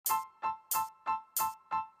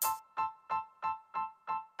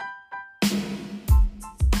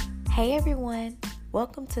Hey everyone,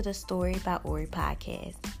 welcome to the Story by Ori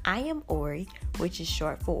podcast. I am Ori, which is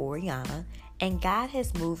short for Oriana, and God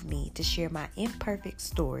has moved me to share my imperfect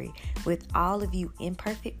story with all of you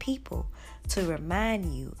imperfect people to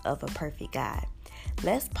remind you of a perfect God.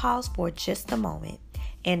 Let's pause for just a moment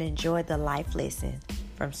and enjoy the life lesson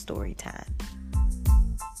from Story Time.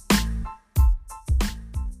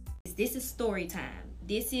 This is story time.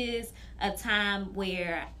 This is a time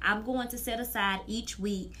where I'm going to set aside each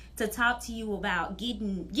week to talk to you about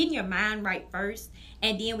getting your mind right first,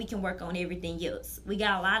 and then we can work on everything else. We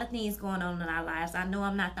got a lot of things going on in our lives. I know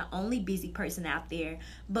I'm not the only busy person out there,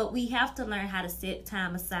 but we have to learn how to set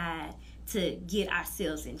time aside to get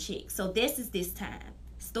ourselves in check. So this is this time.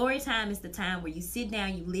 Story time is the time where you sit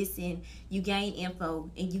down, you listen, you gain info,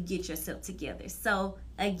 and you get yourself together. So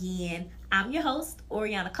again, I'm your host,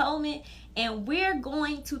 Oriana Coleman, and we're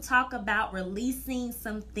going to talk about releasing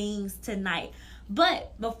some things tonight.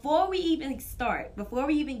 But before we even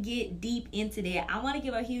get deep into that, I want to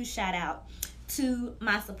give a huge shout out to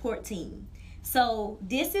my support team. So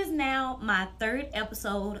this is now my third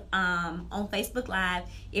episode on Facebook Live.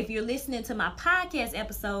 If you're listening to my podcast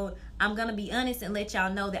episode, I'm going to be honest and let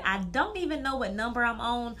y'all know that I don't even know what number I'm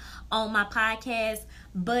on my podcast,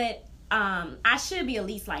 but I should be at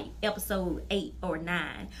least like episode 8 or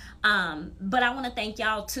 9. But I want to thank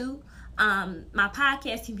y'all too. My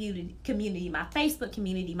podcast community, my Facebook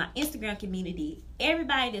community, my Instagram community,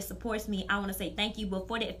 everybody that supports me, I want to say thank you. But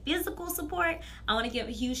for that physical support, I want to give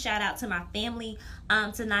a huge shout out to my family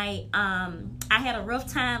tonight. I had a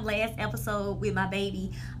rough time last episode with my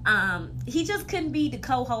baby. He just couldn't be the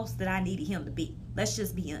co-host that I needed him to be. Let's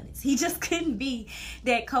just be honest. He just couldn't be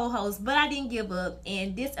that co-host, but I didn't give up.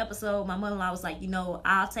 And this episode, my mother-in-law was like,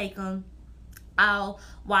 I'll take him. I'll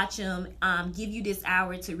watch them, give you this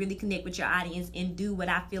hour to really connect with your audience and do what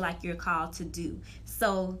I feel like you're called to do.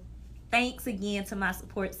 So thanks again to my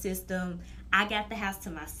support system. I got the house to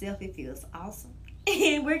myself. It feels awesome.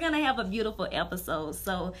 And we're going to have a beautiful episode.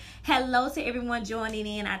 So hello to everyone joining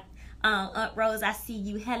in. Aunt Rose, I see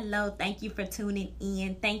you. Hello. Thank you for tuning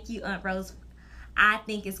in. Thank you, Aunt Rose. I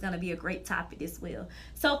think it's going to be a great topic as well.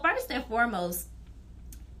 So first and foremost,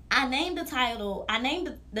 I named the title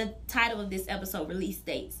of this episode Release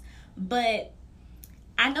Dates, but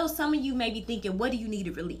I know some of you may be thinking, what do you need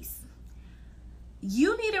to release?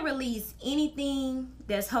 You need to release anything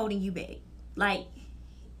that's holding you back. Like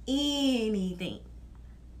anything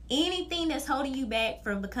that's holding you back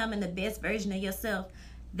from becoming the best version of yourself,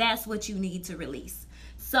 that's what you need to release.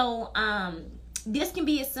 So this can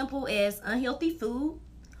be as simple as unhealthy food,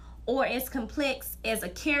 or as complex as a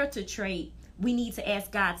character trait we need to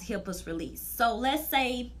ask God to help us release. So let's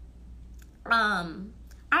say,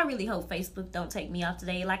 I really hope Facebook don't take me off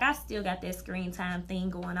today. Like, I still got that screen time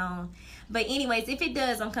thing going on. But anyways, if it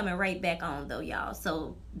does, I'm coming right back on though, y'all.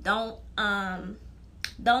 So don't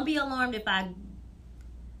be alarmed if I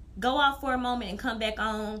go off for a moment and come back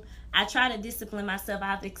on. I try to discipline myself.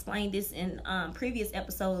 I've explained this in previous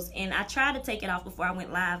episodes, and I tried to take it off before I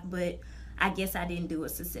went live, but I guess I didn't do a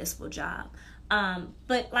successful job.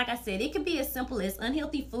 But like I said, it could be as simple as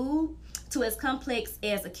unhealthy food to as complex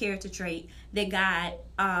as a character trait that God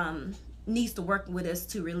needs to work with us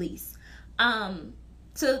to release.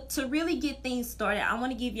 To really get things started, I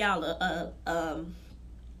want to give y'all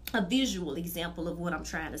a visual example of what I'm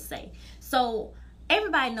trying to say. So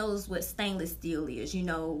everybody knows what stainless steel is.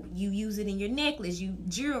 You use it in your necklace,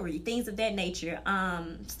 jewelry, things of that nature.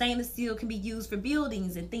 Stainless steel can be used for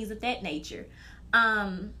buildings and things of that nature.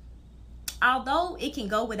 Although it can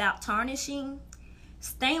go without tarnishing,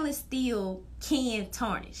 stainless steel can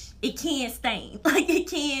tarnish. It can stain. Like, it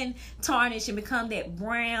can tarnish and become that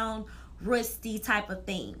brown, rusty type of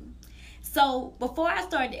thing. So before I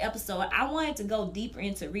started the episode, I wanted to go deeper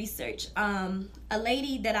into research. A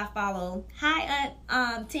lady that I follow, hi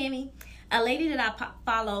Aunt Tammy, a lady that I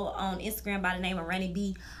follow on Instagram by the name of Ronnie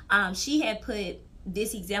B, she had put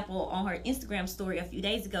this example on her Instagram story a few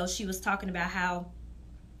days ago. She was talking about how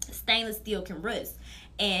stainless steel can rust,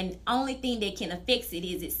 and only thing that can affect it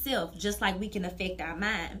is itself, just like we can affect our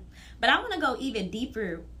mind. But I want to go even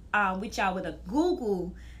deeper with y'all with a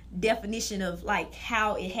Google definition of like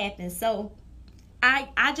how it happens. So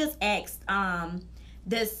I just asked,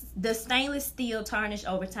 does the stainless steel tarnish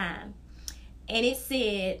over time? And it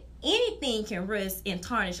said anything can rust and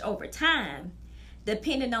tarnish over time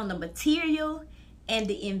depending on the material and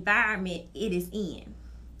the environment it is in.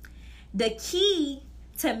 The key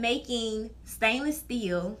to making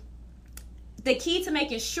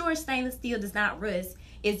sure stainless steel does not rust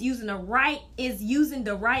is using the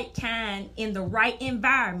right kind in the right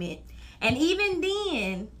environment. And even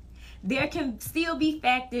then, there can still be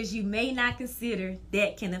factors you may not consider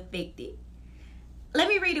that can affect it. Let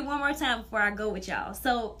me read it one more time before I go with y'all.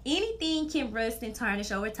 So anything can rust and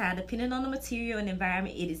tarnish over time depending on the material and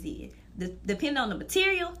environment it is in. Depending on the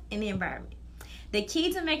material and the environment. The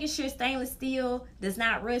key to making sure stainless steel does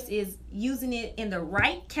not rust is using it in the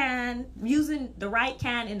right kind, using the right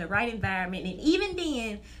kind in the right environment. And even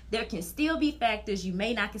then, there can still be factors you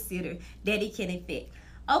may not consider that it can affect.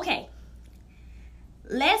 Okay,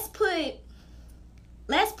 let's put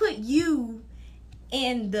you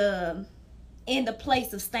in the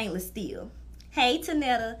place of stainless steel. Hey,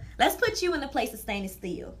 Tanetta, let's put you in the place of stainless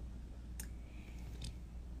steel.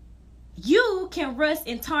 You can rust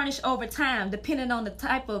and tarnish over time depending on the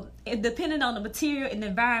material and the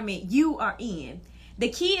environment you are in. The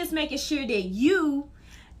key is making sure that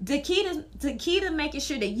the key to making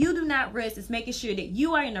sure that you do not rust is making sure that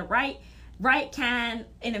you are in the right kind of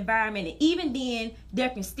environment. And even then,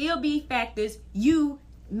 there can still be factors you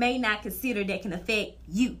may not consider that can affect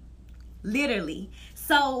you. Literally.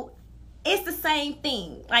 So it's the same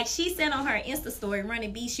thing. Like she said on her Insta story,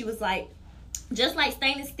 Running B, she was like, just like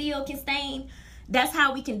stainless steel can stain, that's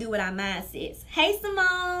how we can do with our mindsets. Hey,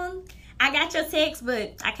 Simone, I got your text,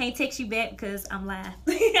 but I can't text you back because I'm live.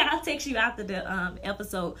 I'll text you after the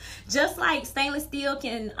episode. Just like stainless steel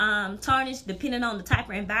can tarnish depending on the type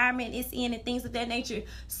of environment it's in and things of that nature,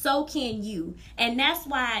 so can you. And that's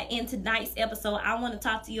why in tonight's episode, I want to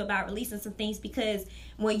talk to you about releasing some things, because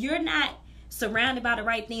when you're not surrounded by the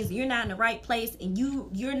right things, you're not in the right place, and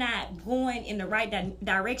you're not going in the right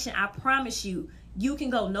direction, I promise you can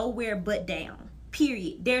go nowhere but down.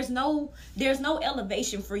 Period. There's no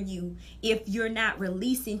elevation for you if you're not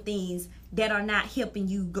releasing things that are not helping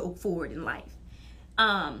you go forward in life.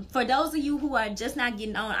 For those of you who are just not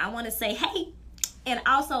getting on, I want to say hey, and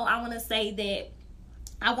also I want to say that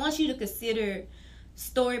I want you to consider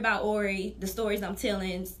Story by Ori, the stories I'm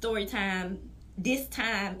telling, story time, this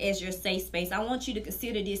time as your safe space. I want you to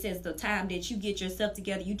consider this as the time that you get yourself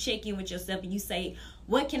together, you check in with yourself, and you say,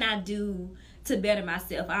 what can I do to better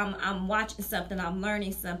myself? I'm watching something, I'm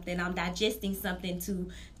learning something, I'm digesting something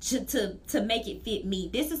to make it fit me.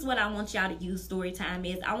 This is what I want y'all to use story time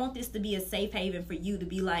as. I want this to be a safe haven for you to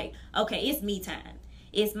be like, okay, it's me time.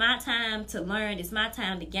 It's my time to learn. It's my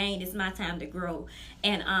time to gain. It's my time to grow.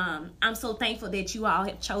 And I'm so thankful that you all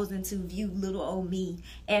have chosen to view little old me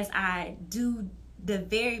as I do the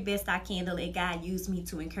very best I can to let God use me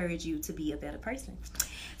to encourage you to be a better person.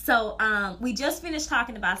 So we just finished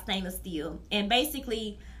talking about stainless steel. And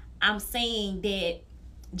basically, I'm saying that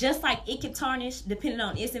just like it can tarnish depending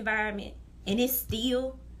on its environment, and it's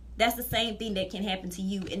steel, that's the same thing that can happen to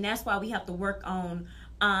you. And that's why we have to work on,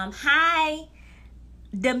 hi,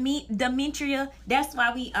 Demetria. That's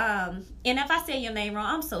why we and if I say your name wrong,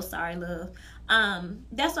 I'm so sorry, love.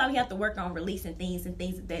 That's why we have to work on releasing things and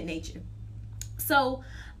things of that nature. So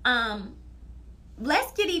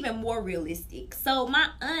let's get even more realistic. So my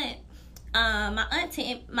aunt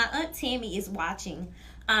Tammy is watching.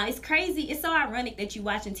 It's crazy. It's so ironic that you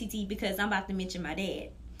watching TT, because I'm about to mention my dad,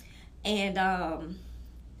 and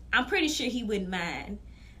I'm pretty sure he wouldn't mind.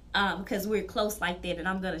 Because we're close like that, and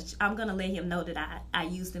I'm gonna let him know that I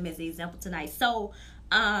used him as an example tonight. So,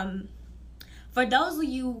 for those of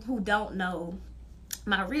you who don't know,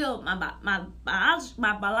 my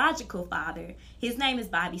biological father, his name is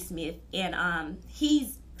Bobby Smith, and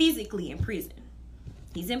he's physically in prison.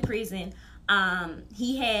 He's in prison.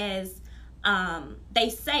 He has they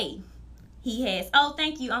say he has. Oh,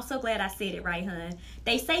 thank you. I'm so glad I said it right, hun.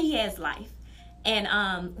 They say he has life.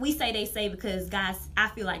 And we say they say because I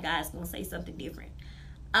feel like God's going to say something different.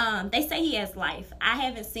 They say he has life. I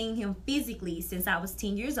haven't seen him physically since I was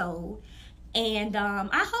 10 years old. And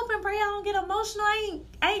I hope and pray I don't get emotional. I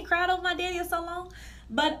ain't cried over my daddy in so long.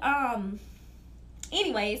 But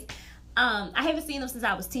anyways, I haven't seen him since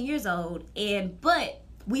I was 10 years old. But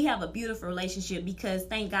we have a beautiful relationship because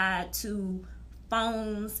thank God to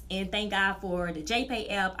phones, and thank God for the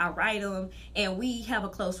JPay app. I write them, and we have a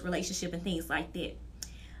close relationship and things like that.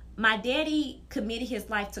 My daddy committed his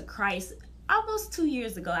life to Christ almost 2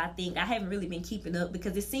 years ago, I think. I haven't really been keeping up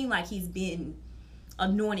because it seemed like he's been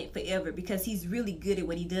anointed forever because he's really good at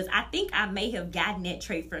what he does. I think I may have gotten that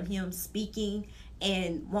trait from him, speaking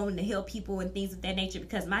and wanting to help people and things of that nature,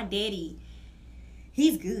 because my daddy,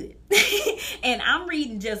 he's good. And I'm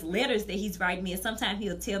reading just letters that he's writing me, and sometimes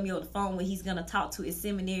he'll tell me on the phone when he's gonna talk to his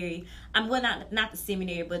seminary. Well, not the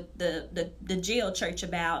seminary, but the jail church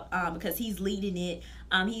about because he's leading it.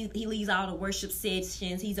 He leads all the worship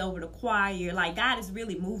sessions. He's over the choir. Like, God is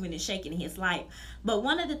really moving and shaking in his life. But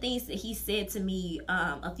one of the things that he said to me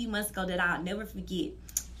a few months ago that I'll never forget,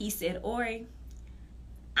 he said, Ori,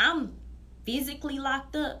 I'm physically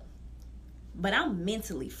locked up, but I'm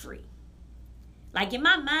mentally free. Like, in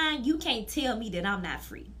my mind, you can't tell me that I'm not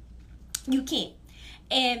free. You can't.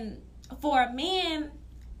 And for a man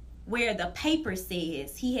where the paper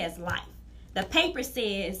says he has life, the paper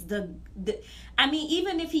says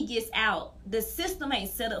even if he gets out, the system ain't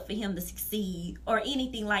set up for him to succeed or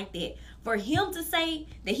anything like that. For him to say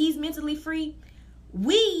that he's mentally free,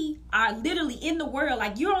 we are literally in the world.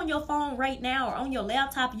 Like, you're on your phone right now or on your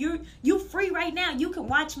laptop. You free right now. You can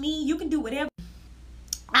watch me. You can do whatever.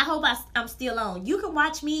 I hope I'm still on. You can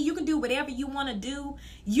watch me. You can do whatever you want to do.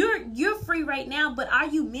 You're free right now, but are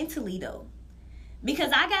you mentally though?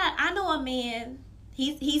 Because I know a man.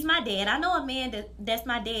 He's my dad. I know a man that's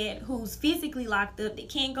my dad who's physically locked up, that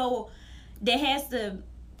can't go, that has to.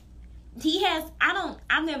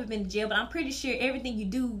 I've never been to jail, but I'm pretty sure everything you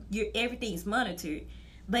do, everything's monitored.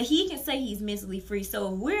 But he can say he's mentally free.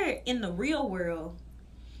 So if we're in the real world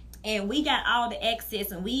and we got all the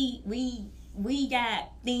access and we got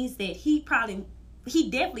things that he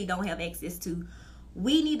definitely don't have access to,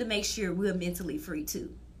 we need to make sure we're mentally free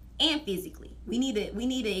too, and physically. We need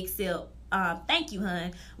to accept. Thank you,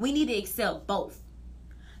 hon. We need to accept both.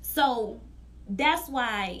 So that's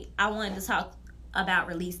why I wanted to talk about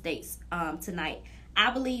release dates tonight.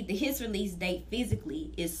 I believe that his release date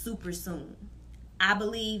physically is super soon. I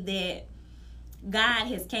believe that God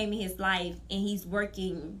has came in his life and he's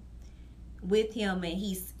working with him, and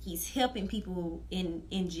he's helping people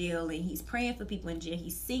in jail, and he's praying for people in jail.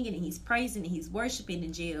 He's singing and he's praising and he's worshiping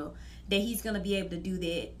in jail, that he's going to be able to do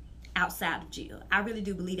that outside of jail. I really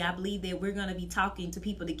do believe that. I believe that we're going to be talking to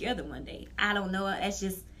people together one day. I don't know. That's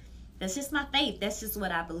just my faith. That's just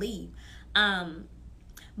what I believe.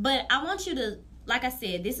 But I want you to, like I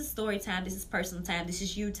said, this is story time. This is personal time. This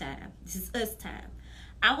is you time. This is us time.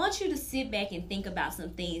 I want you to sit back and think about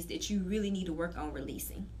some things that you really need to work on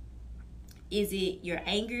releasing. Is it your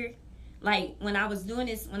anger? Like, when I was doing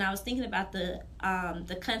this, when I was thinking about the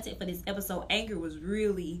content for this episode, anger was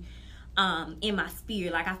really in my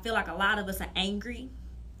spirit. Like, I feel like a lot of us are angry.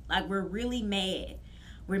 Like, we're really mad.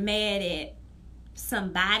 We're mad at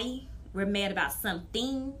somebody. We're mad about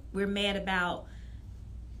something. We're mad about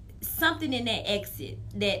something in that exit,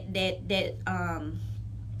 that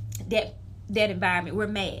environment. We're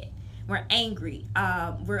mad. We're angry.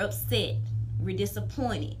 We're upset. We're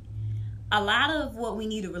disappointed. A lot of what we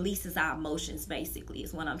need to release is our emotions, basically,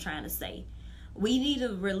 is what I'm trying to say. We need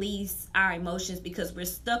to release our emotions because we're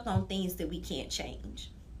stuck on things that we can't change.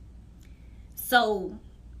 So,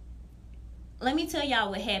 let me tell y'all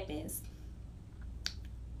what happens.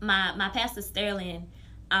 My pastor Sterling,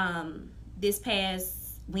 this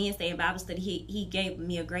past Wednesday in Bible study, he gave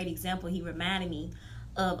me a great example. He reminded me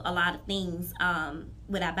of a lot of things.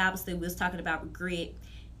 With our Bible study, we was talking about regret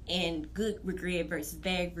and good regret versus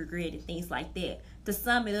bad regret and things like that. To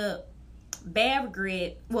sum it up, bad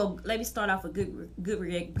regret, well, let me start off with good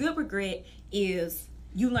regret. Good regret is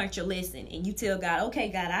you learned your lesson and you tell God, okay,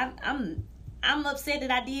 God, I'm upset that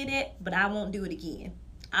I did it, but I won't do it again.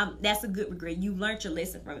 That's a good regret. You learned your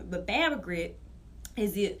lesson from it. But bad regret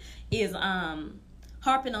is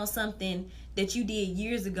harping on something that you did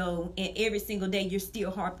years ago, and every single day you're still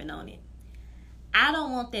harping on it. I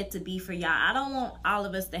don't want that to be for y'all. I don't want all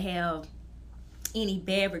of us to have any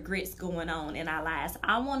bad regrets going on in our lives.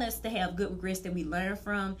 I want us to have good regrets that we learn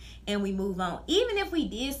from and we move on. Even if we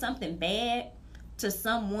did something bad to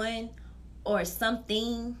someone or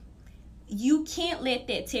something, you can't let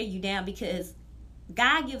that tear you down, because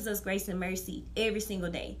God gives us grace and mercy every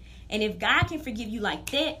single day. And if God can forgive you like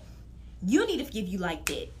that, you need to forgive you like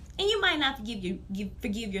that. And you might not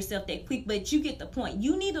forgive yourself that quick, but you get the point.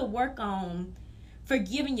 You need to work on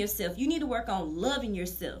forgiving yourself. You need to work on loving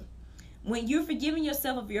yourself. When you're forgiving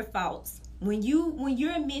yourself of your faults, when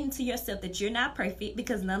you're admitting to yourself that you're not perfect,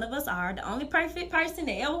 because none of us are. The only perfect person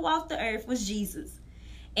that ever walked the earth was Jesus.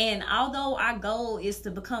 And although our goal is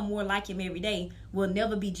to become more like him every day, we'll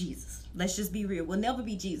never be Jesus. Let's just be real. We'll never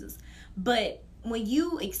be Jesus. But when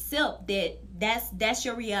you accept that that's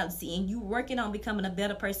your reality and you're working on becoming a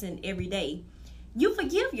better person every day, you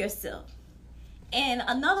forgive yourself. And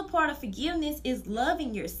another part of forgiveness is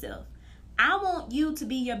loving yourself. I want you to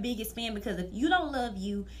be your biggest fan, because if you don't love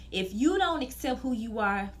you, if you don't accept who you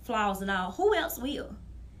are, flaws and all, who else will?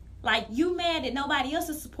 Like, you mad that nobody else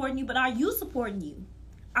is supporting you, but are you supporting you?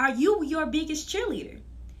 Are you your biggest cheerleader?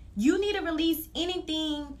 You need to release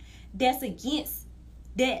anything that's against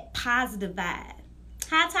that positive vibe.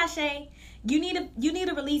 Hi, Tasha. You need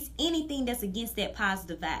to release anything that's against that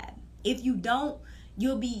positive vibe. If you don't,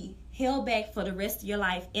 you'll be held back for the rest of your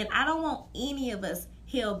life. And I don't want any of us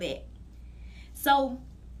held back. So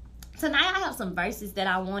tonight I have some verses that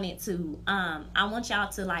I wanted to, I want y'all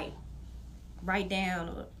to like write down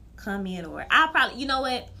or comment, or I'll probably, you know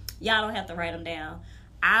what? Y'all don't have to write them down.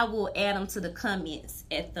 I will add them to the comments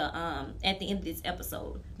at the end of this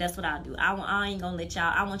episode. That's what I'll do. I ain't gonna let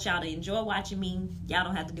y'all. I want y'all to enjoy watching me. Y'all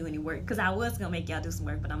don't have to do any work, because I was gonna make y'all do some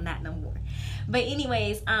work, but I'm not no more. But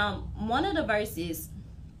anyways, one of the verses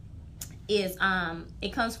is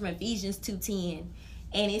it comes from Ephesians 2:10,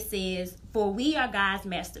 and it says, "For we are God's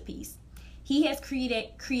masterpiece. He has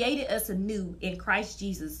created us anew in Christ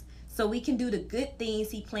Jesus, so we can do the good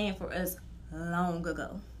things He planned for us long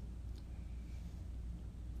ago."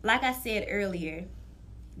 Like I said earlier,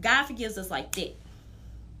 God forgives us like that.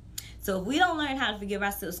 So if we don't learn how to forgive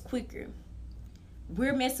ourselves quicker,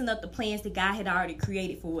 we're messing up the plans that God had already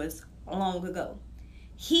created for us long ago.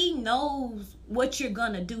 He knows what you're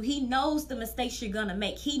going to do. He knows the mistakes you're going to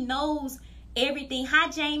make. He knows everything. Hi,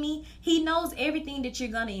 Jamie. He knows everything that you're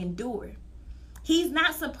going to endure. He's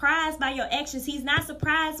not surprised by your actions. He's not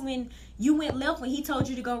surprised when you went left when He told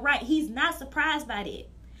you to go right. He's not surprised by that.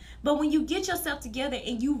 But when you get yourself together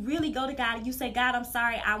and you really go to God and you say, "God, I'm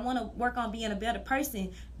sorry. I want to work on being a better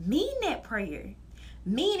person," mean that prayer.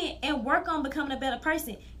 Mean it and work on becoming a better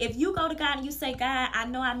person. If you go to God and you say, "God, I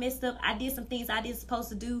know I messed up. I did some things I didn't supposed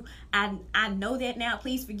to do. I know that now.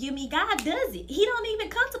 Please forgive me." God does it. He don't even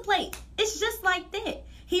contemplate. It's just like that.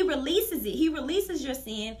 He releases it. He releases your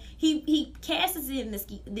sin. He casts it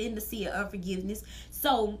in the sea of unforgiveness.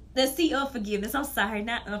 So the sea of forgiveness. I'm sorry,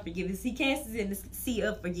 not unforgiveness. He casts it in the sea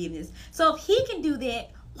of forgiveness. So if He can do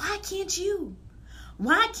that, why can't you?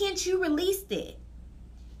 Why can't you release that?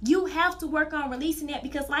 You have to work on releasing that,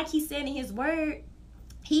 because like He said in His word,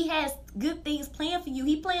 He has good things planned for you.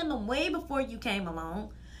 He planned them way before you came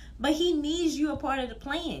along, but He needs you a part of the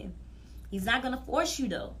plan. He's not going to force you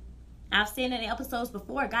though. I've said in the episodes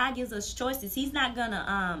before, God gives us choices. He's not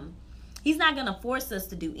gonna force us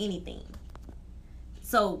to do anything.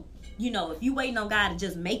 So, if you waiting on God to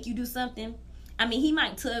just make you do something, I mean, He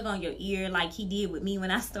might tug on your ear like He did with me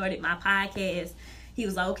when I started my podcast. He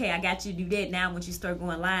was like, "Okay, I got you to do that now once you start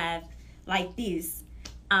going live like this."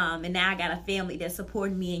 And now I got a family that's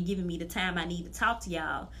supporting me and giving me the time I need to talk to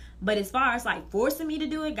y'all. But as far as like forcing me to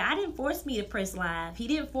do it, God didn't force me to press live. He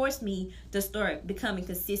didn't force me to start becoming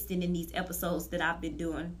consistent in these episodes that I've been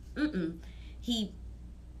doing. He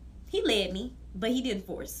led me, but He didn't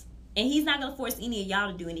force. And He's not going to force any of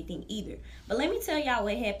y'all to do anything either. But let me tell y'all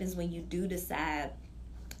what happens when you do decide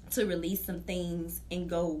to release some things and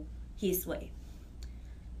go His way.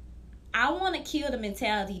 I want to kill the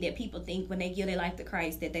mentality that people think when they give their life to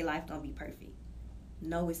Christ that their life gonna be perfect.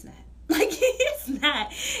 No, it's not. Like, it's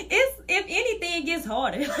not. If anything, it gets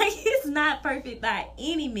harder. Like, it's not perfect by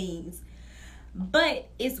any means, but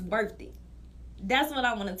it's worth it. That's what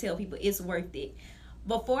I want to tell people. It's worth it.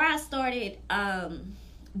 Before I started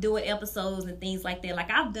doing episodes and things like that,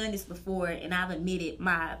 like I've done this before, and I've admitted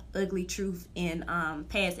my ugly truth in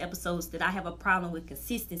past episodes that I have a problem with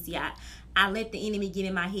consistency. I let the enemy get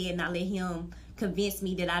in my head, and I let him convince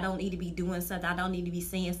me that I don't need to be doing something. I don't need to be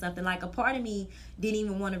saying something. Like, a part of me didn't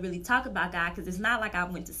even want to really talk about God, because it's not like I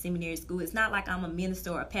went to seminary school. It's not like I'm a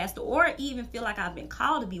minister or a pastor, or even feel like I've been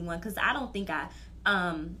called to be one, because I don't think I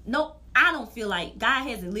don't feel like God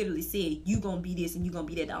hasn't literally said you gonna be this and you gonna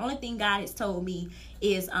be that. The only thing God has told me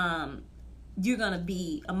is you're gonna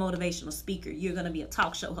be a motivational speaker, you're gonna be a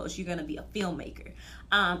talk show host, you're gonna be a filmmaker,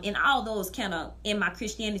 and all those kind of, in my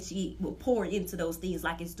Christianity, will pour into those things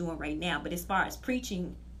like it's doing right now. But as far as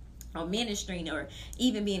preaching or ministering or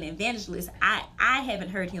even being an evangelist, I haven't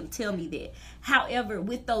heard Him tell me that. However,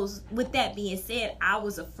 with that being said, I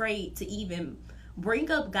was afraid to even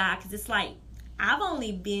bring up God, because it's like I've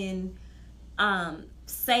only been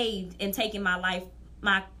saved and taking my life,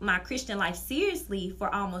 my Christian life, seriously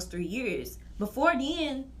for almost 3 years. Before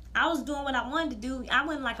then, I was doing what I wanted to do. I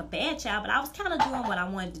wasn't like a bad child, but I was kind of doing what I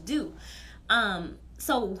wanted to do.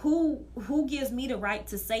 So who gives me the right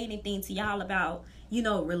to say anything to y'all about,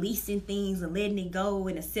 releasing things and letting it go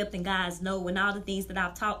and accepting God's no and all the things that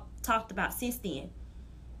I've talked about since then?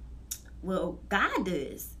 Well, God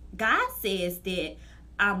does. God says that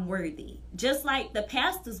I'm worthy, just like the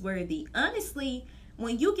pastor's worthy. Honestly,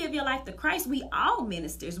 when you give your life to Christ, we all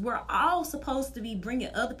ministers. We're all supposed to be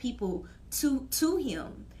bringing other people to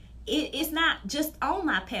Him. It's not just on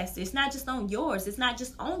my pastor. It's not just on yours. It's not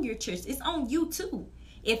just on your church. It's on you too.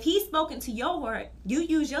 If He's spoken to your heart, you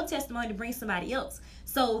use your testimony to bring somebody else.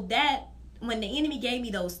 So that when the enemy gave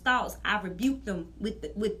me those thoughts, I rebuked them with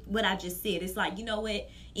what I just said. It's like, you know what,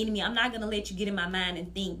 enemy, I'm not gonna let you get in my mind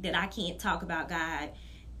and think that I can't talk about God,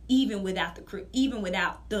 even without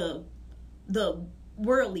the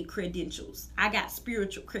worldly credentials. I got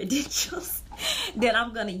spiritual credentials that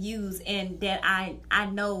I'm gonna use, and that I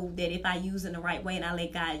know that if I use in the right way and I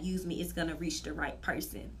let God use me, it's gonna reach the right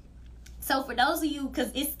person. So for those of you,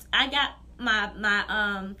 because I got my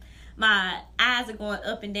eyes are going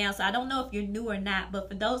up and down, so I don't know if you're new or not, but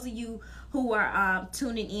for those of you who are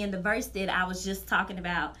tuning in, the verse that I was just talking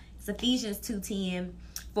about is Ephesians 2:10.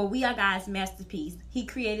 For we are God's masterpiece. He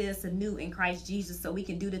created us anew in Christ Jesus so we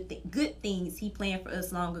can do the good things he planned for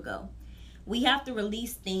us long ago. We have to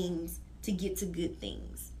release things to get to good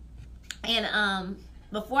things. And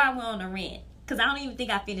before I went on a rant, because I don't even think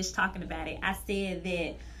I finished talking about it, I said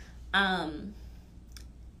that I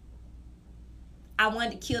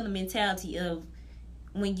wanted to kill the mentality of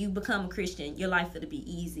when you become a Christian, your life will be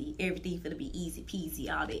easy, everything will be easy peasy,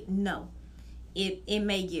 all that. No, it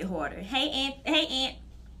may get harder. Hey Aunt,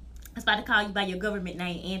 I was about to call you by your government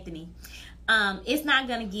name, Anthony. It's not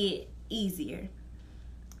gonna get easier,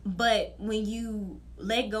 but when you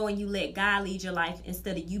let go and you let God lead your life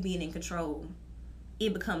instead of you being in control,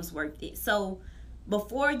 it becomes worth it. So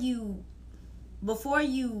before you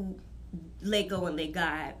let go and let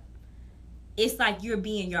God, it's like you're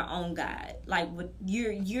being your own God. Like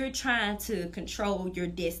you're trying to control your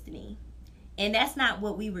destiny. And that's not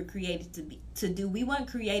what we were created to do. We weren't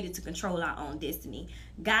created to control our own destiny.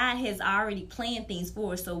 God has already planned things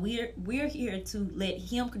for us, so we're here to let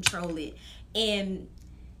him control it. And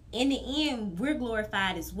in the end, we're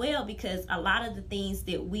glorified as well, because a lot of the things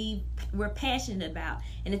that we're passionate about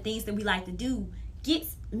and the things that we like to do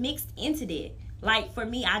gets mixed into that. Like for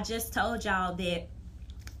me, I just told y'all that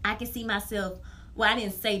I can see myself, well, I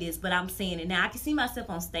didn't say this, but I'm saying it now. I can see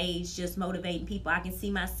myself on stage just motivating people. I can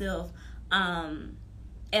see myself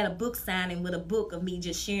at a book signing with a book of me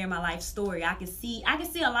just sharing my life story. I can see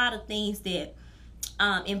a lot of things that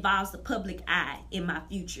involves the public eye in my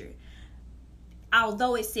future.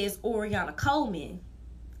 Although it says Oriana Coleman,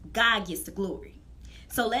 God gets the glory.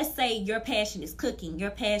 So let's say your passion is cooking,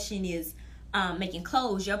 your passion is making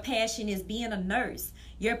clothes, your passion is being a nurse,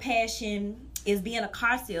 your passion is being a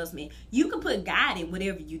car salesman. You can put God in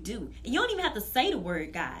whatever you do. And you don't even have to say the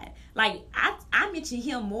word God. Like I mention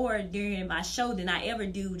him more during my show than I ever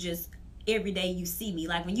do just every day you see me.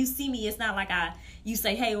 Like when you see me, it's not like you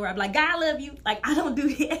say hey, or I'm like, God love you. Like I don't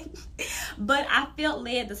do that. But I felt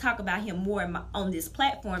led to talk about him more on this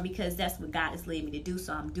platform because that's what God has led me to do,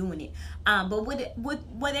 so I'm doing it. But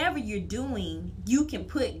whatever you're doing, you can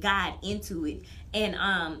put God into it.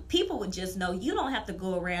 And people would just know. You don't have to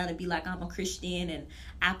go around and be like, I'm a Christian and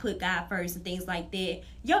I put God first and things like that.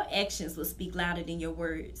 Your actions will speak louder than your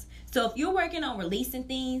words. So if you're working on releasing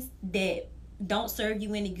things that don't serve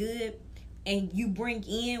you any good, and you bring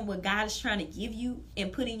in what God is trying to give you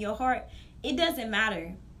and put in your heart, it doesn't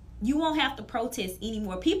matter. You won't have to protest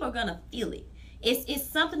anymore. People are gonna feel it. It's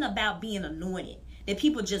something about being anointed that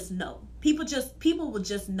people just know. People will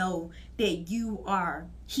just know that you are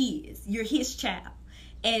you're his child.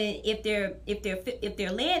 And if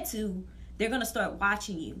they're led to, they're gonna start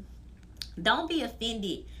watching you. Don't be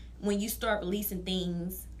offended when you start releasing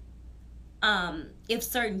things. If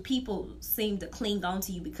certain people seem to cling on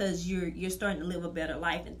to you because you're starting to live a better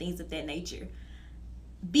life and things of that nature,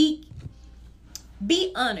 be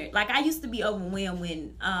honored. Like I used to be overwhelmed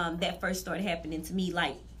when that first started happening to me.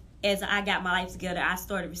 Like as I got my life together, I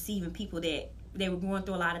started receiving people that they were going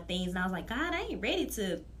through a lot of things, and I was like, God, I ain't ready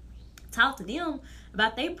to talk to them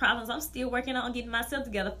about their problems. I'm still working on getting myself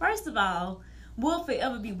together. First of all, we'll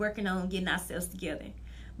forever be working on getting ourselves together.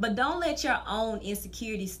 But don't let your own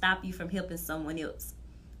insecurities stop you from helping someone else.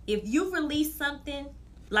 If you've released something,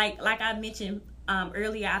 like I mentioned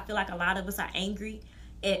earlier, I feel like a lot of us are angry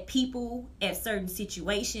at people, at certain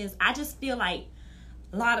situations. I just feel like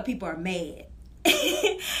a lot of people are mad.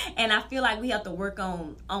 And I feel like we have to work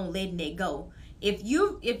on letting it go. If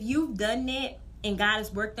you've done that and God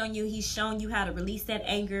has worked on you, he's shown you how to release that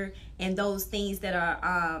anger and those things that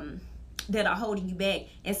are holding you back,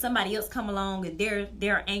 and somebody else come along and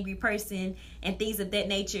they're an angry person and things of that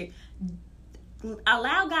nature,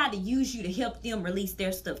 allow God to use you to help them release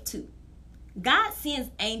their stuff too. God sends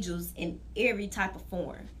angels in every type of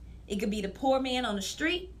form. It could be the poor man on the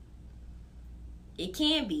street. It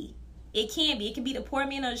can be the poor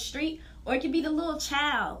man on the street, or it could be the little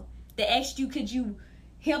child that asked you, could you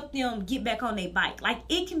help them get back on their bike? Like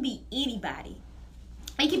it can be anybody.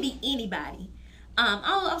 It can be anybody.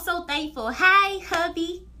 I'm so thankful. Hi,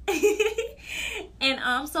 hubby. And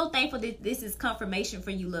I'm so thankful that this is confirmation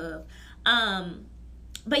for you, love.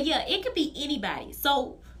 But yeah, it could be anybody.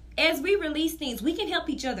 So as we release things, we can help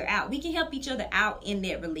each other out. We can help each other out in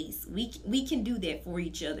that release. We can do that for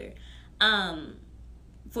each other.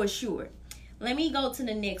 For sure. Let me go to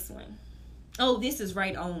the next one. Oh, this is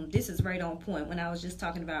right on point when I was just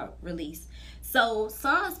talking about release. So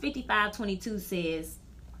Psalms 55:22 says,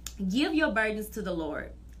 give your burdens to the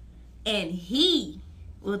Lord, and he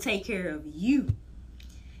will take care of you.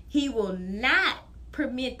 He will not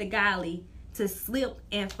permit the godly to slip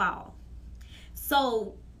and fall.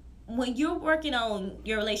 So when you're working on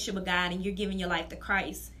your relationship with God and you're giving your life to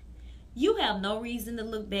Christ, you have no reason to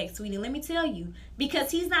look back, sweetie. Let me tell you,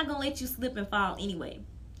 because he's not going to let you slip and fall anyway.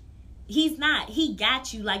 He's not. He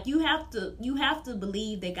got you. Like, you have to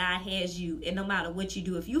believe that God has you, and no matter what you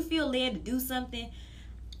do, if you feel led to do something,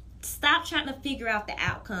 stop trying to figure out the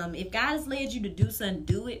outcome. If God has led you to do something,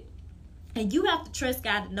 do it. And you have to trust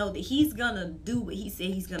God to know that he's going to do what he said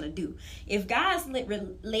he's going to do. If God's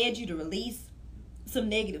led you to release some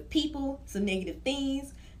negative people, some negative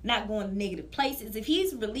things, not going to negative places, if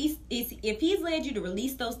he's led you to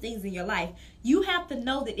release those things in your life, you have to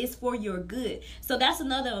know that it's for your good. So that's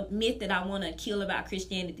another myth that I want to kill about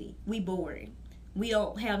Christianity. We boring. We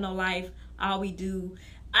don't have no life. All we do.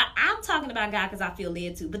 I'm talking about God because I feel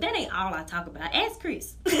led to, but that ain't all I talk about. Ask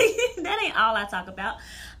Chris. That ain't all I talk about.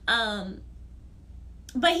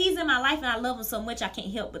 But he's in my life and I love him so much I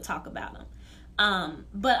can't help but talk about him.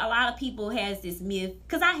 But a lot of people has this myth,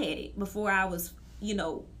 because I had it before I was,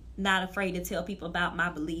 not afraid to tell people about my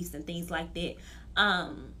beliefs and things like that.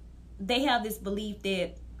 They have this belief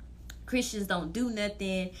that Christians don't do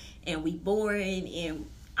nothing and we boring and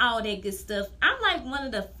all that good stuff. I'm like one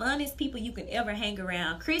of the funnest people you can ever hang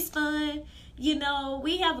around. Chris fun,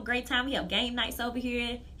 we have a great time. We have game nights over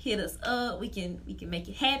here. Hit us up. We can make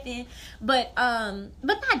it happen. But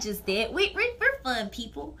not just that. We're fun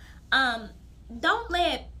people. Don't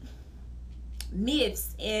let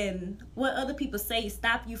myths and what other people say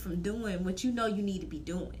stop you from doing what you know you need to be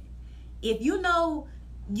doing. If you know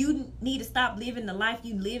you need to stop living the life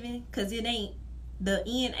you living because the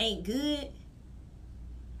end ain't good,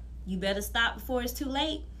 you better stop before it's too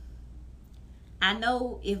late. I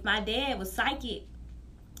know if my dad was psychic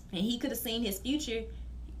and he could have seen his future, he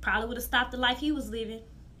probably would have stopped the life he was living.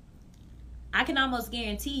 I can almost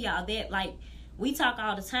guarantee y'all that, like, we talk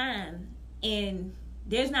all the time, and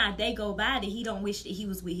there's not a day go by that he don't wish that he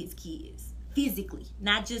was with his kids physically,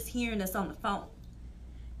 not just hearing us on the phone.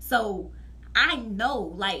 So I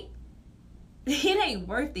know, like, it ain't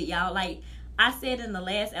worth it, y'all. Like I said in the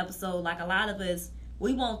last episode, like, a lot of us,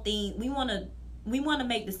 we want to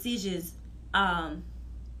make decisions.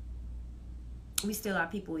 We still are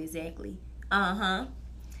people. Exactly.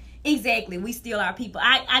 Exactly. We still are people.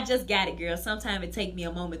 I just got it, girl. Sometimes it takes me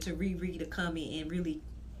a moment to reread a comment and really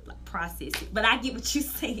process it. But I get what you're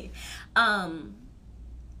saying.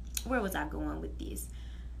 Where was I going with this?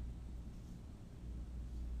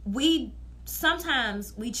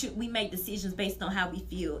 Sometimes we make decisions based on how we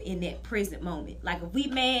feel in that present moment. Like, if we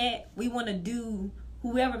mad, we want to do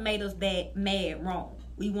whoever made us mad wrong.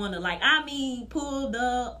 We want to,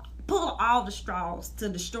 pull all the straws to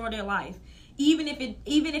destroy their life. Even if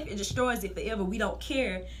it destroys it forever, we don't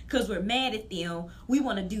care because we're mad at them. We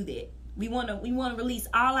want to do that. We want to release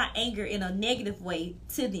all our anger in a negative way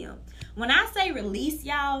to them. When I say release,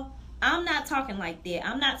 y'all, I'm not talking like that.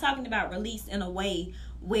 I'm not talking about release in a way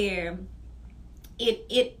where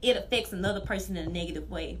it affects another person in a negative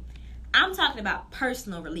way. I'm talking about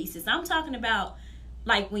personal releases. I'm talking about,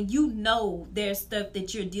 like, when there's stuff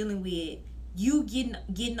that you're dealing with, you getting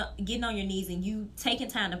on your knees and you taking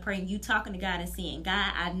time to pray and you talking to God and saying,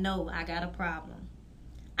 God, I know I got a problem.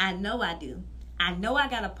 I know I do. I know I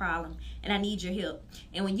got a problem and I need your help.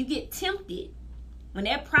 And when you get tempted, when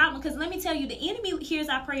that problem, because let me tell you, the enemy hears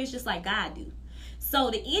our prayers just like God do. So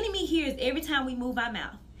the enemy hears every time we move our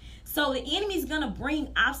mouth. So the enemy's going to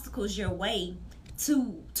bring obstacles your way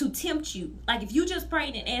to tempt you. Like, if you just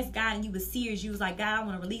prayed and asked God and you was serious, you was like, God, I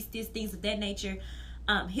want to release these things of that nature.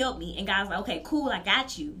 Help me. And God's like, okay, cool, I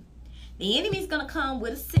got you. The enemy's going to come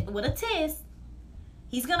with a test.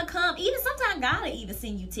 He's going to come. Even sometimes God will even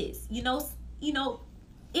send you tests.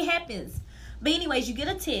 It happens. But anyways, you get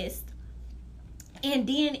a test. And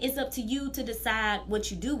then it's up to you to decide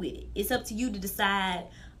what you do with it. It's up to you to decide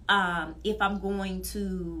if I'm going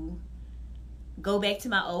to go back to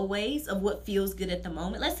my old ways of what feels good at the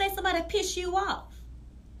moment. Let's say somebody piss you off.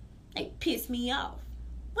 They piss me off.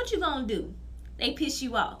 What you gonna do? They piss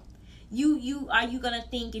you off. Are you gonna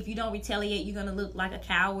think if you don't retaliate, you're gonna look like a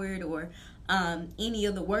coward, or any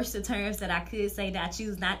of the worst of terms that I could say that I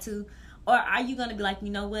choose not to? Or are you gonna be like, you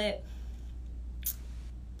know what?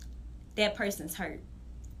 That person's hurt.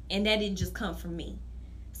 And that didn't just come from me.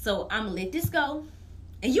 So I'm gonna let this go.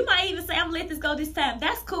 And you might even say, I'm gonna let this go this time.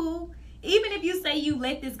 That's cool. Even if you say you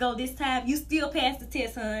let this go this time, you still pass the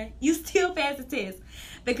test, hon. You still pass the test.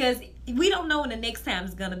 Because we don't know when the next time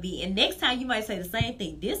is going to be. And next time you might say the same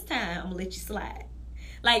thing. This time, I'm going to let you slide.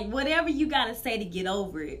 Like, whatever you got to say to get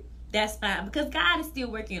over it, that's fine. Because God is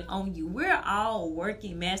still working on you. We're all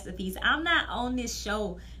working masterpieces. I'm not on this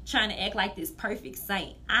show trying to act like this perfect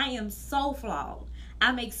saint. I am so flawed.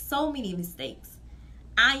 I make so many mistakes.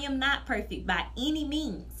 I am not perfect by any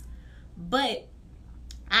means. But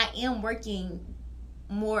I am working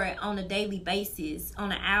more on a daily basis,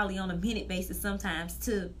 on an hourly, on a minute basis sometimes,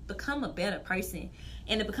 to become a better person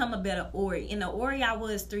and to become a better Ori. And the Ori I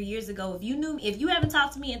was 3 years ago, if you haven't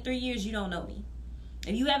talked to me in 3 years, you don't know me.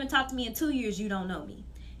 If you haven't talked to me in 2 years, you don't know me.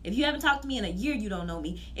 If you haven't talked to me in a year, you don't know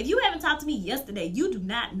me. If you haven't talked to me yesterday, you do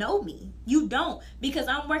not know me. You don't. Because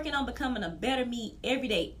I'm working on becoming a better me every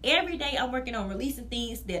day. Every day I'm working on releasing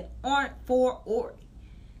things that aren't for Ori.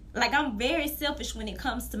 Like, I'm very selfish when it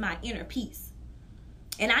comes to my inner peace.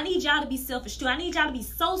 And I need y'all to be selfish too. I need y'all to be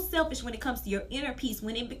so selfish when it comes to your inner peace.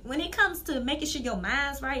 When it comes to making sure your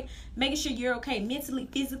mind's right, making sure you're okay mentally,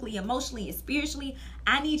 physically, emotionally, and spiritually,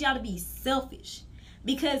 I need y'all to be selfish.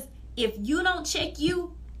 Because if you don't check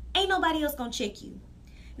you, ain't nobody else gonna check you.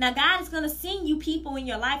 Now, God is gonna send you people in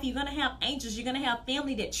your life. You're gonna have angels. You're gonna have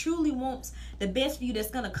family that truly wants the best for you, that's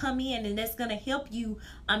gonna come in and that's gonna help you.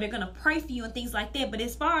 They're gonna pray for you and things like that. But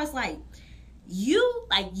as far as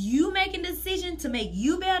you making a decision to make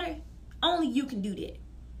you better, only you can do that.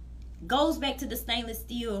 Goes back to the stainless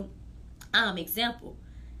steel example.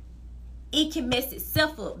 It can mess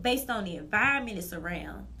itself up based on the environment it's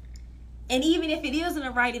around. And even if it is in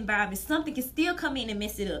the right environment, something can still come in and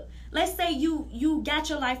mess it up. Let's say you got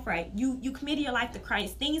your life right. You committed your life to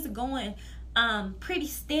Christ. Things are going pretty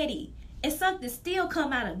steady. And something still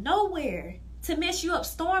come out of nowhere to mess you up.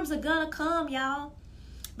 Storms are gonna come, y'all.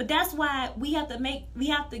 But that's why we have to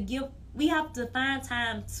find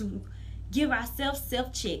time to give ourselves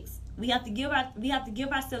self-checks. We have to give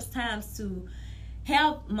ourselves times to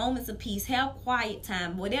have moments of peace, have quiet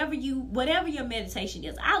time, whatever your meditation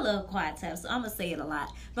is. I love quiet time, so I'm gonna say it a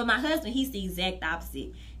lot. But my husband, he's the exact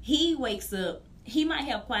opposite. He wakes up, he might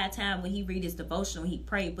have quiet time when he read his devotional, he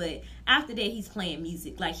pray, but after that he's playing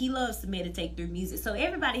music. Like, he loves to meditate through music. So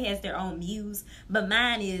everybody has their own muse, but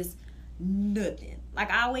mine is nothing.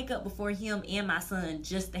 Like, I wake up before him and my son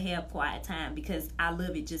just to have quiet time because I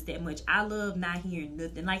love it just that much. I love not hearing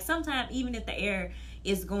nothing. Like, sometimes even if the air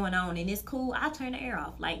is going on and it's cool, I turn the air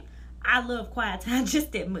off. Like, I love quiet time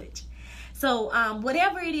just that much. So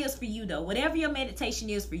whatever it is for you though, whatever your meditation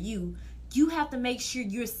is for you, you have to make sure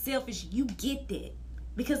you're selfish. You get that.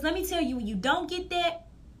 Because let me tell you, when you don't get that,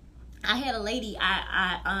 I had a lady,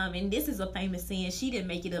 and this is a famous saying, she didn't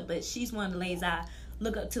make it up, but she's one of the ladies I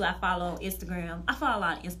look up to. I follow on Instagram. I follow a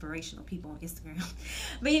lot of inspirational people on Instagram.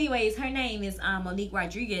 But anyways, her name is Monique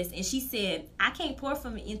Rodriguez, and she said, I can't pour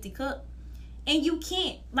from an empty cup. And you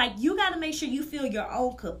can't. Like, you got to make sure you fill your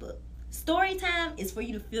own cup up. Story time is for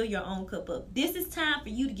you to fill your own cup up. This is time for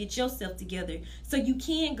you to get yourself together so you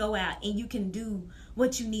can go out and you can do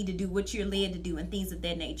what you need to do, what you're led to do, and things of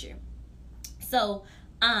that nature. So,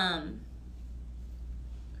 hold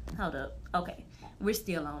up. Okay, we're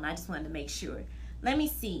still on. I just wanted to make sure. Let me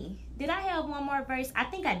see. Did I have one more verse? I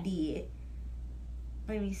think I did.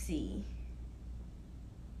 Let me see.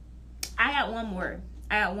 I got one more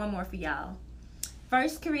for y'all. 1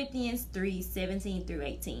 Corinthians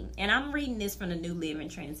 3:17-18. And I'm reading this from the New Living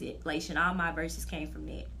Translation. All my verses came from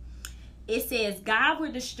that. It says, God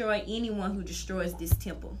will destroy anyone who destroys this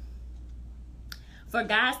temple. For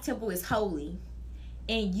God's temple is holy,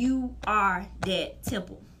 and you are that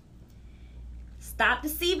temple. Stop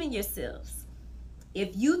deceiving yourselves.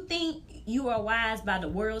 If you think you are wise by the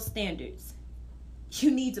world's standards, you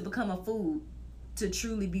need to become a fool to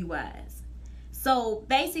truly be wise. So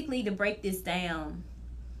basically, to break this down,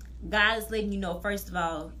 God is letting you know, first of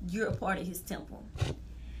all, you're a part of his temple.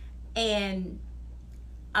 And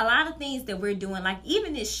a lot of things that we're doing, like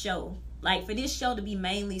even this show, like for this show to be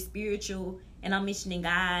mainly spiritual, and I'm mentioning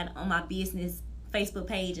God on my business Facebook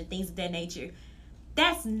page and things of that nature,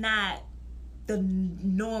 that's not the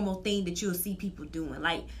normal thing that you'll see people doing.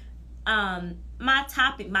 Like, my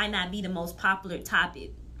topic might not be the most popular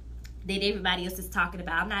topic that everybody else is talking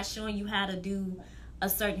about. I'm not showing you how to do a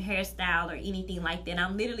certain hairstyle or anything like that.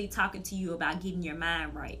 I'm literally talking to you about getting your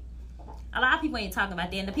mind right. A lot of people ain't talking about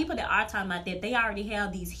that. And the people that are talking about that, they already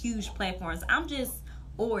have these huge platforms. I'm just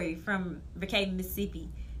Ori from Brookhaven, Mississippi.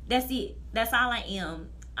 That's it. That's all I am.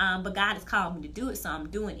 But God has called me to do it, so I'm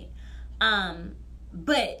doing it.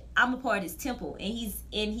 But I'm a part of his temple. And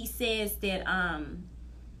he says that I'm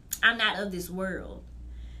not of this world.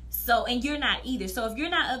 So, and you're not either. So if you're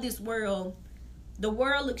not of this world, the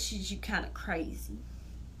world looks at you kind of crazy.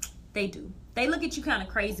 They do. They look at you kind of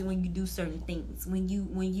crazy when you do certain things, when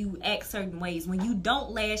you act certain ways, when you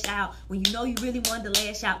don't lash out, when you know you really wanted to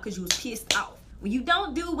lash out because you was pissed off. When you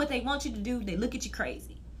don't do what they want you to do, they look at you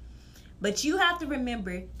crazy. But you have to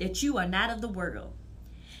remember that you are not of the world.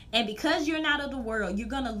 And because you're not of the world, you're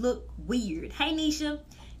going to look weird. Hey, Nisha,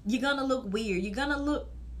 you're going to look weird. You're going to look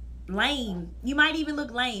lame. You might even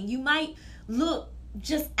look lame. You might look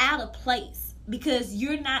just out of place because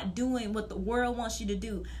you're not doing what the world wants you to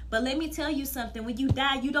do. But let me tell you something. When you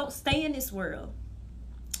die, you don't stay in this world.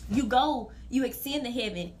 You go, you ascend to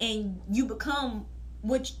heaven, and you become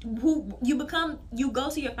you go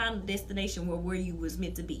to your final destination where you was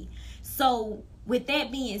meant to be. So with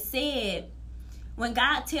that being said, when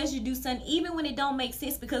God tells you to do something, even when it don't make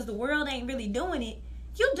sense because the world ain't really doing it,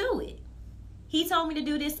 you do it. He told me to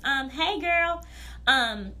do this. Hey girl,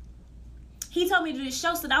 he told me to do this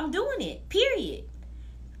show, so I'm doing it. Period.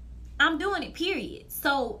 I'm doing it. Period.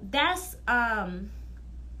 So that's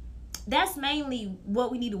mainly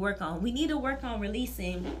what we need to work on. We need to work on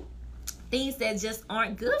releasing things that just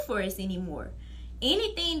aren't good for us anymore.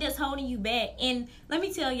 Anything that's holding you back. And let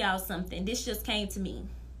me tell y'all something. This just came to me.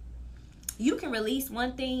 You can release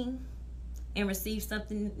one thing and receive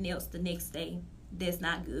something else the next day that's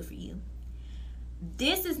not good for you.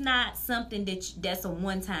 This is not something that's a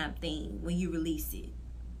one-time thing when you release it.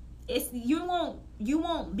 You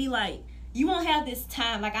won't be like, you won't have this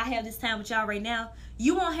time like I have this time with y'all right now.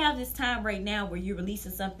 You won't have this time right now where you're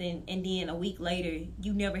releasing something and then a week later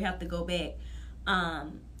you never have to go back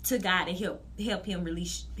to God and help you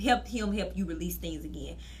release things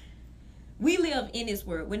again. We live in this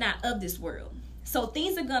world. We're not of this world. So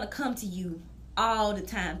things are going to come to you all the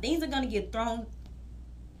time. Things are going to get thrown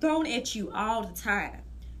at you all the time.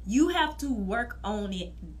 You have to work on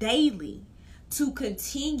it daily to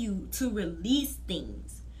continue to release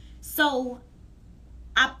things. So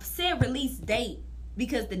I said release date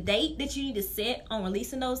because the date that you need to set on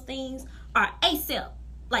releasing those things are ASAP.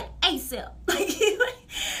 Like ASAP.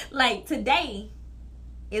 Like today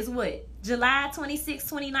is what? July 26,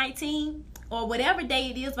 2019? Or whatever day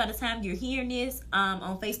it is by the time you're hearing this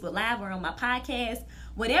on Facebook Live or on my podcast.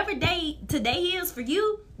 Whatever day today is for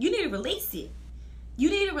you, you need to release it. You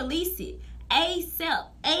need to release it. ASAP.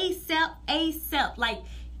 ASAP. ASAP. Like,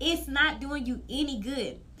 it's not doing you any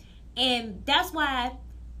good. And that's why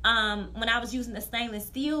when I was using the stainless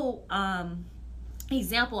steel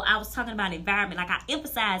example, I was talking about environment. Like, I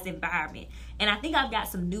emphasize environment. And I think I've got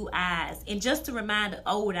some new eyes. And just to remind the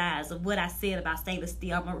old eyes of what I said about stainless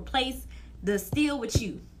steel, I'm going to replace the steel with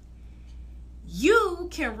you. You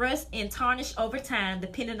can rust and tarnish over time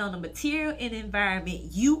depending on the material and environment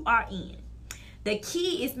you are in. The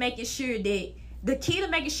key is making sure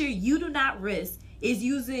you do not rust is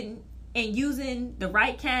using the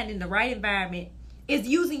right kind in the right environment. Is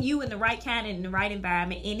using you in the right kind and in the right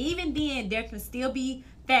environment. And even then, there can still be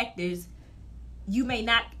factors you may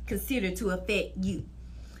not consider to affect you.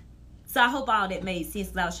 So I hope all that made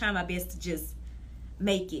sense. I was trying my best to just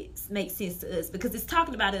make sense to us, because it's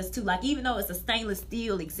talking about us too. Like, even though it's a stainless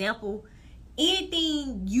steel example,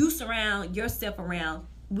 anything you surround yourself around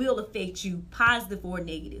will affect you, positive or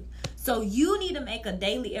negative. So you need to make a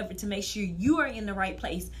daily effort to make sure you are in the right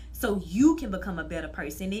place so you can become a better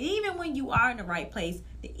person. And even when you are in the right place,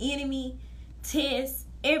 the enemy, tests,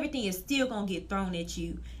 everything is still gonna get thrown at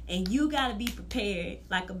you, and you gotta be prepared,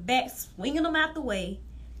 like a bat, swinging them out the way,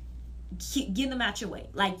 getting them out your way.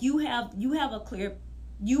 Like, you have a clear.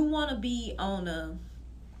 You want to be on a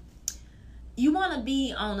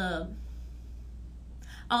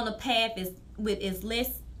path with as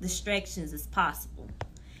less distractions as possible.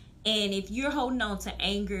 And if you're holding on to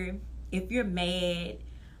anger, if you're mad,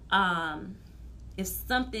 if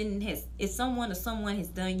someone has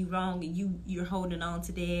done you wrong and you're holding on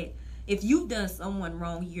to that, if you've done someone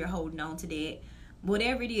wrong, you're holding on to that.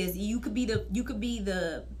 Whatever it is, you could be the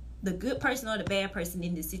good person or the bad person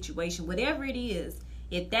in this situation. Whatever it is,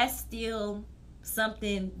 if that's still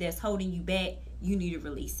something that's holding you back, you need to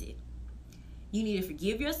release it. You need to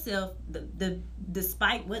forgive yourself,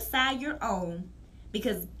 despite what side you're on.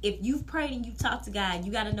 Because if you've prayed and you've talked to God,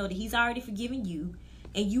 you got to know that He's already forgiven you.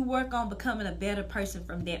 And you work on becoming a better person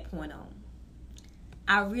from that point on.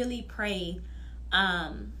 I really pray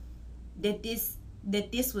that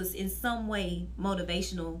this was in some way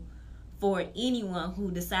motivational for anyone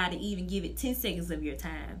who decided to even give it 10 seconds of your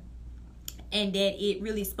time, and that it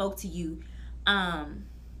really spoke to you.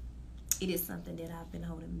 It is something that I've been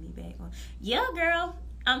holding me back on. Yeah, girl,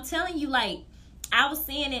 I'm telling you, like, I was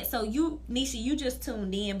saying that. So you, Nisha, you just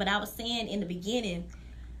tuned in, but I was saying in the beginning,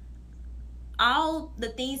 all the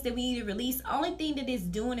things that we need to release, only thing that it's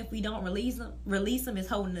doing if we don't release them is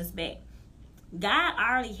holding us back. God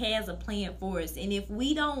already has a plan for us, and if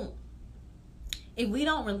we don't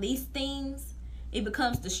release things, it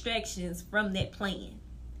becomes distractions from that plan.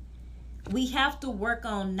 We have to work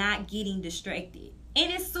on not getting distracted.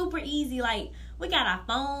 And it's super easy. Like, we got our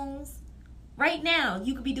phones. Right now,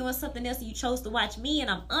 you could be doing something else and you chose to watch me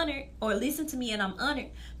and I'm honored, or listen to me and I'm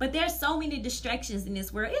honored. But there's so many distractions in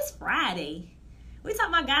this world. It's Friday. We talk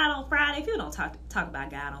about God on Friday. People don't talk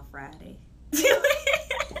about God on Friday.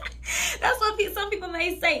 That's what some people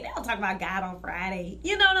may say. They don't talk about God on Friday.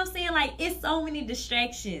 You know what I'm saying? Like, it's so many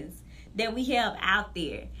distractions that we have out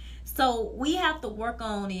there. So we have to work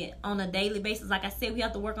on it on a daily basis. Like I said, we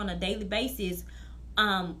have to work on a daily basis,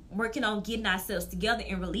 working on getting ourselves together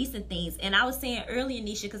and releasing things. And I was saying earlier,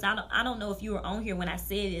 Nisha, because I don't know if you were on here when I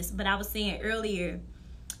said this, but I was saying earlier,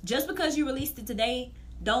 just because you released it today,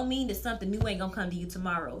 don't mean that something new ain't gonna come to you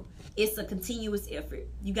tomorrow. It's a continuous effort.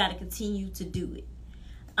 You got to continue to do it.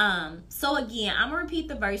 So again, I'm gonna repeat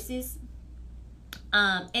the verses.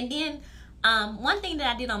 And then one thing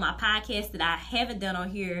that I did on my podcast that I haven't done on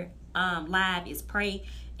here live is pray.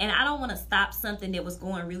 And I don't want to stop something that was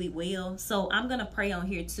going really well. So I'm going to pray on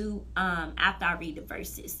here too after I read the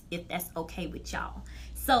verses, if that's okay with y'all.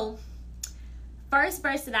 So first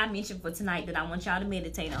verse that I mentioned for tonight that I want y'all to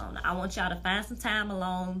meditate on. I want y'all to find some time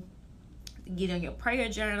alone, get on your prayer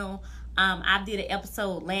journal. I did an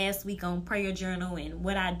episode last week on prayer journal and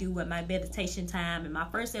what I do with my meditation time. And my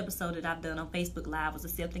first episode that I've done on Facebook Live was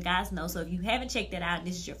Accepting God's No. So if you haven't checked that out and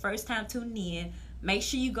this is your first time tuning in, make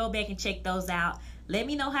sure you go back and check those out. Let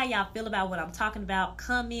me know how y'all feel about what I'm talking about.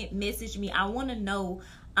 Comment, message me. I want to know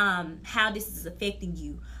how this is affecting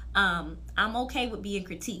you. I'm okay with being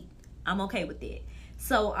critiqued. I'm okay with that.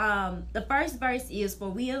 So the first verse is, For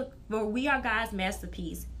we are God's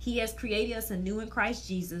masterpiece. He has created us anew in Christ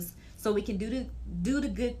Jesus, so we can do the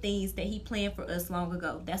good things that he planned for us long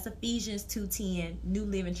ago. That's Ephesians 2:10, New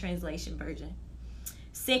Living Translation version.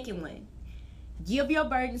 Second one, give your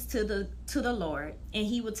burdens to the Lord, and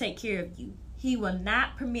he will take care of you. He will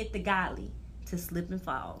not permit the godly to slip and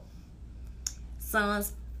fall.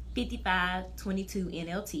 Psalms 55:22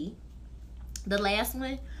 NLT. The last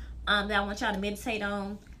one that I want y'all to meditate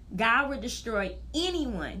on, God will destroy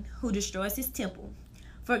anyone who destroys his temple.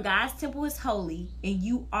 For God's temple is holy, and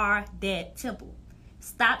you are that temple.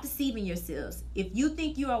 Stop deceiving yourselves. If you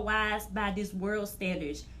think you are wise by this world's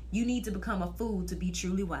standards, you need to become a fool to be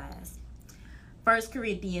truly wise. 1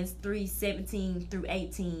 Corinthians 3:17 through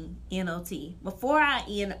 18 NLT. Before I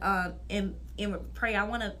end pray, I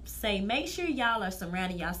want to say, make sure y'all are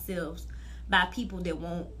surrounding yourselves by people that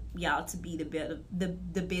want y'all to be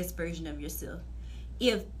the best version of yourself.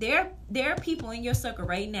 If there are people in your circle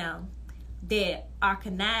right now that are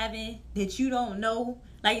conniving, that you don't know,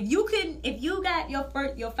 like if you got your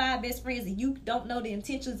 5 best friends and you don't know the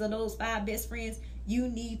intentions of those 5 best friends, you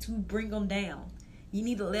need to bring them down. You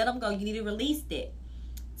need to let them go. You need to release that.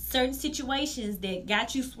 Certain situations that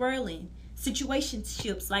got you swirling,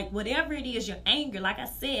 situationships, like whatever it is, your anger, like I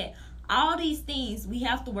said, all these things we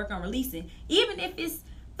have to work on releasing, even if it's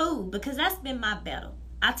food, because that's been my battle.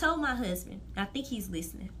 I told my husband, I think he's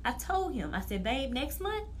listening, I told him, I said, babe, next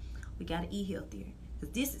month we gotta eat healthier,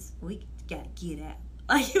 because we gotta get out.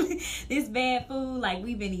 Like, this bad food, like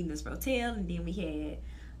we've been eating this Rotel, and then we had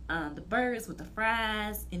the burgers with the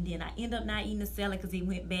fries, and then I end up not eating the salad because it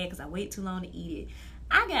went bad because I waited too long to eat it.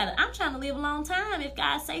 I'm trying to live a long time if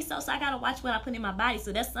God say so I gotta watch what I put in my body.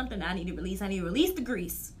 So that's something that I need to release. I need to release the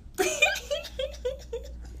grease.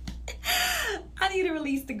 I need to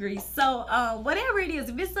release the grease. So whatever it is,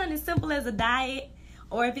 if it's something as simple as a diet,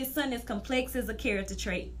 or if it's something as complex as a character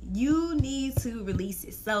trait, you need to release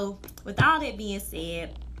it. So with all that being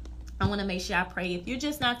said, I want to make sure I pray. If you're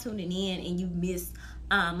just not tuning in and you missed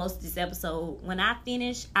most of this episode, when I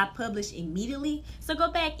finish, I publish immediately. So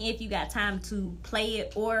go back if you got time to play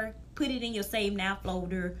it, or put it in your Save Now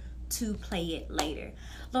folder to play it later.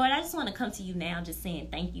 Lord, I just want to come to you now just saying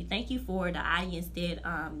thank you. Thank you for the audience that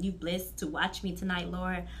you blessed to watch me tonight,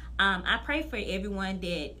 Lord. I pray for everyone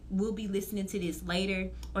that will be listening to this later,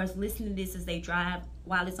 or is listening to this as they drive,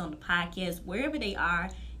 while it's on the podcast, wherever they are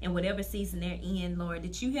and whatever season they're in, Lord,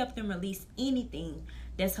 that you help them release anything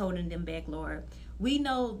that's holding them back, Lord. We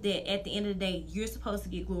know that at the end of the day, you're supposed to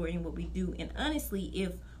get glory in what we do. And honestly,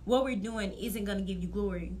 if what we're doing isn't going to give you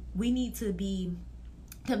glory, we need to be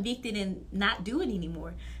convicted and not do it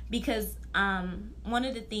anymore. Because one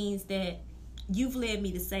of the things that you've led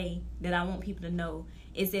me to say that I want people to know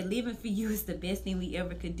is that living for you is the best thing we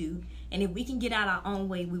ever could do. And if we can get out our own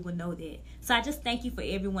way, we will know that. So I just thank you for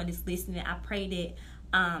everyone that's listening. I pray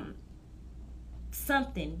that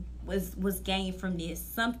something was gained from this.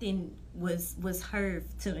 Something was heard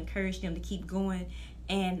to encourage them to keep going,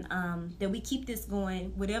 and that we keep this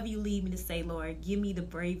going. Whatever you lead me to say, Lord, give me the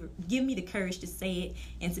courage to say it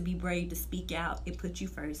and to be brave to speak out and put you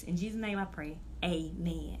first. In Jesus' name I pray.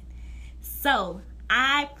 Amen. So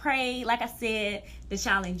I pray, like I said, that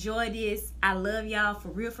y'all enjoy this. I love y'all for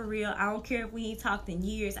real. I don't care if we ain't talked in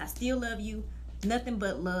years. I still love you. Nothing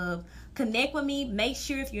but love. Connect with me. Make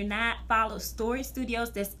sure if you're not, follow Story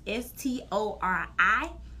Studios. That's STORI,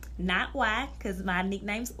 not Y, because my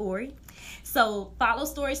nickname's Ori. So follow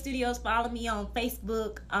Story Studios. Follow me on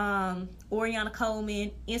Facebook, Oriana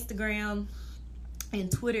Coleman, Instagram,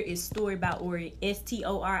 and Twitter is Story by Ori,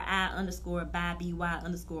 STORI_by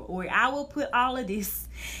BY_Ori. I will put all of this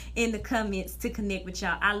in the comments to connect with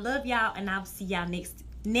y'all. I love y'all, and I'll see y'all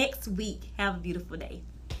next week. Have a beautiful day.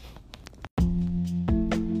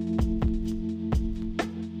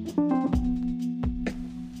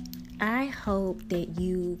 I hope that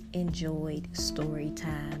you enjoyed story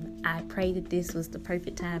time. I pray that this was the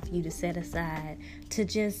perfect time for you to set aside to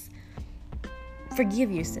just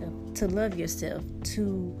forgive yourself, to love yourself,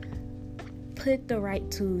 to put the right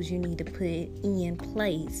tools you need to put in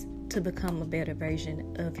place to become a better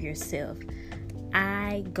version of yourself.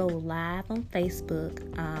 I go live on Facebook.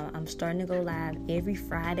 I'm starting to go live every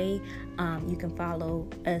Friday. You can follow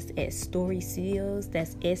us at Story Studios.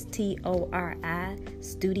 That's STORI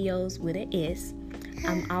Studios with an S.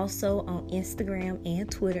 I'm also on Instagram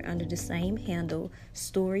and Twitter under the same handle,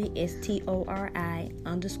 Story STORI_by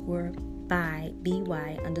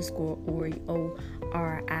BY_Ori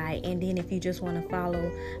ORI. And then if you just want to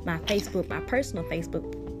follow my Facebook, my personal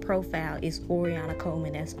Facebook profile is Oriana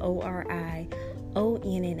Coleman. That's ORIONNA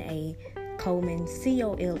Coleman,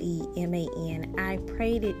 COLEMAN. I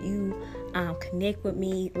pray that you connect with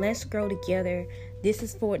me. Let's grow together. This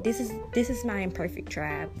is my imperfect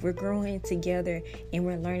tribe. We're growing together, and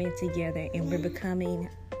we're learning together, and we're becoming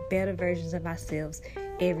better versions of ourselves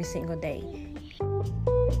every single day.